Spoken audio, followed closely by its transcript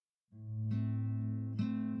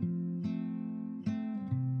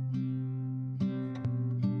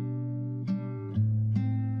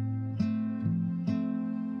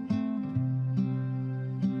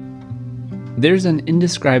There's an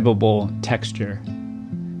indescribable texture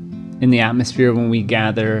in the atmosphere when we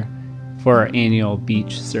gather for our annual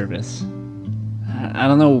beach service. I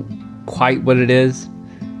don't know quite what it is.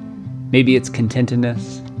 Maybe it's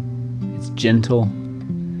contentedness. It's gentle.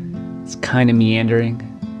 It's kind of meandering.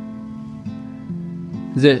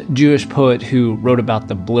 There's a Jewish poet who wrote about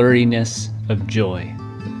the blurriness of joy.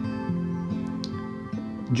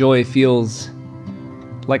 Joy feels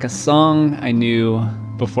like a song I knew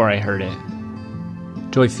before I heard it.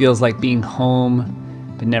 Joy feels like being home,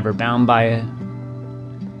 but never bound by it.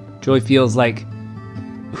 Joy feels like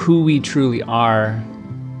who we truly are,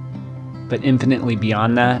 but infinitely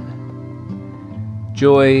beyond that.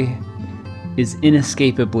 Joy is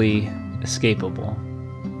inescapably escapable.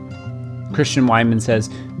 Christian Wiman says,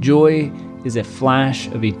 joy is a flash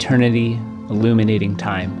of eternity illuminating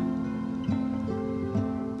time.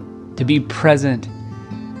 To be present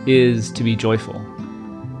is to be joyful.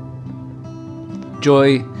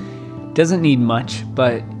 Joy doesn't need much,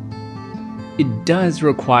 but it does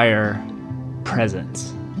require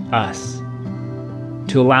presence, us,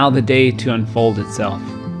 to allow the day to unfold itself.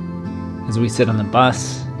 As we sit on the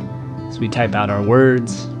bus, as we type out our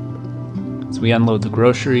words, as we unload the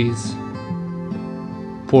groceries,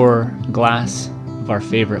 pour a glass of our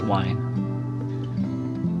favorite wine.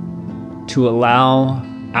 To allow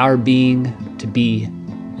our being to be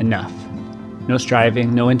enough. No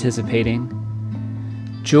striving, no anticipating.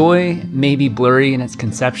 Joy may be blurry in its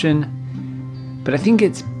conception, but I think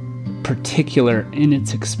it's particular in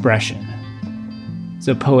its expression.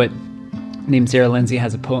 So a poet named Sarah Lindsay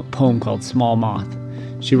has a poem called Small Moth.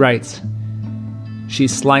 She writes,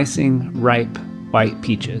 she's slicing ripe white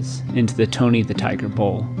peaches into the Tony the Tiger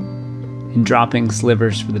bowl and dropping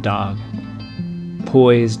slivers for the dog,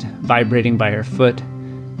 poised, vibrating by her foot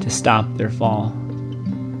to stop their fall.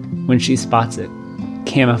 When she spots it,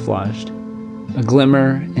 camouflaged, a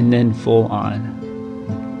glimmer and then full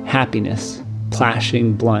on, happiness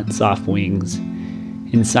plashing blunt soft wings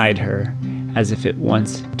inside her as if it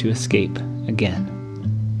wants to escape again.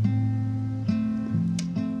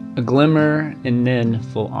 A glimmer and then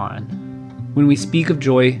full on. When we speak of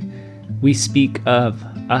joy, we speak of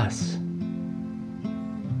us,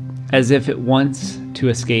 as if it wants to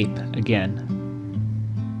escape again.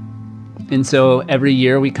 And so every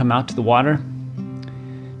year we come out to the water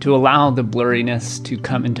to allow the blurriness to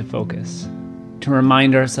come into focus, to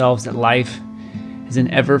remind ourselves that life is an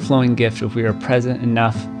ever-flowing gift if we are present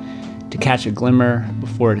enough to catch a glimmer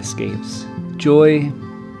before it escapes. Joy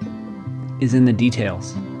is in the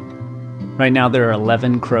details. Right now there are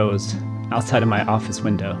 11 crows outside of my office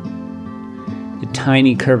window. The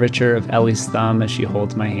tiny curvature of Ellie's thumb as she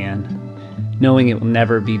holds my hand, knowing it will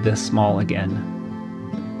never be this small again.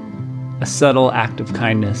 A subtle act of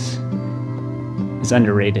kindness is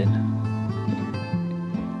underrated.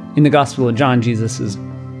 In the Gospel of John, Jesus is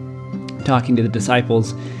talking to the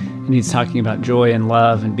disciples, and he's talking about joy and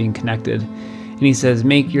love and being connected. And he says,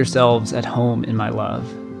 make yourselves at home in my love.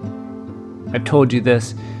 I've told you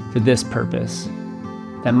this for this purpose,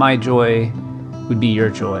 that my joy would be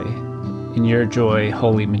your joy, and your joy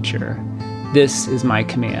wholly mature. This is my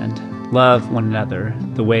command. Love one another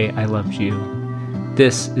the way I loved you.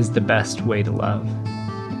 This is the best way to love.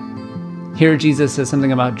 Here Jesus says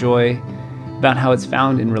something about joy, about how it's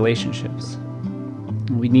found in relationships.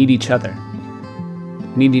 We need each other.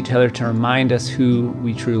 We need each other to remind us who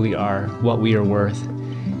we truly are, what we are worth,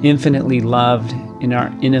 infinitely loved in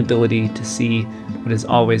our inability to see what is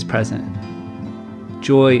always present.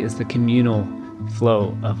 Joy is the communal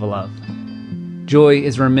flow of love. Joy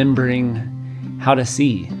is remembering how to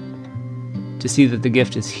see that the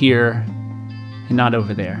gift is here and not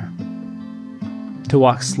over there. To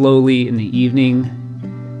walk slowly in the evening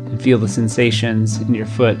and feel the sensations in your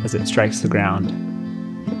foot as it strikes the ground.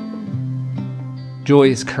 Joy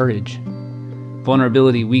is courage.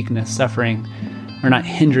 Vulnerability, weakness, suffering are not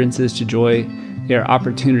hindrances to joy. They are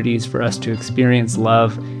opportunities for us to experience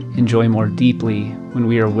love and joy more deeply when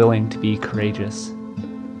we are willing to be courageous.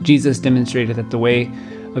 Jesus demonstrated that the way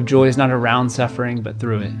of joy is not around suffering, but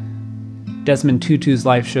through it. Desmond Tutu's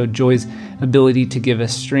life showed joy's ability to give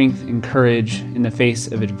us strength and courage in the face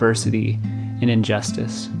of adversity and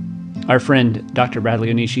injustice. Our friend, Dr.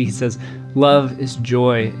 Bradley Onishi, he says, love is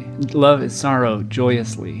joy. Love is sorrow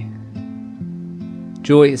joyously.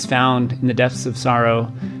 Joy is found in the depths of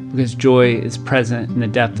sorrow because joy is present in the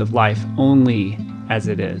depth of life only as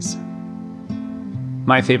it is.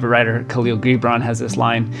 My favorite writer, Khalil Gibran, has this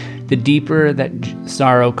line, the deeper that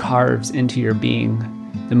sorrow carves into your being,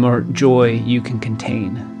 the more joy you can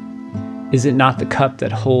contain. Is it not the cup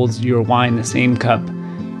that holds your wine the same cup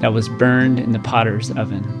that was burned in the potter's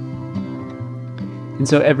oven? And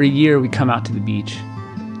so every year we come out to the beach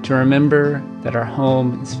to remember that our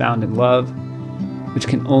home is found in love, which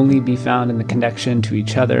can only be found in the connection to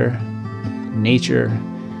each other, nature,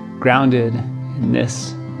 grounded in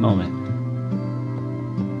this moment.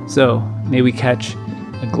 So may we catch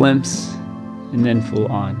a glimpse and then full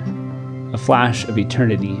on, a flash of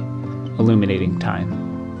eternity illuminating time.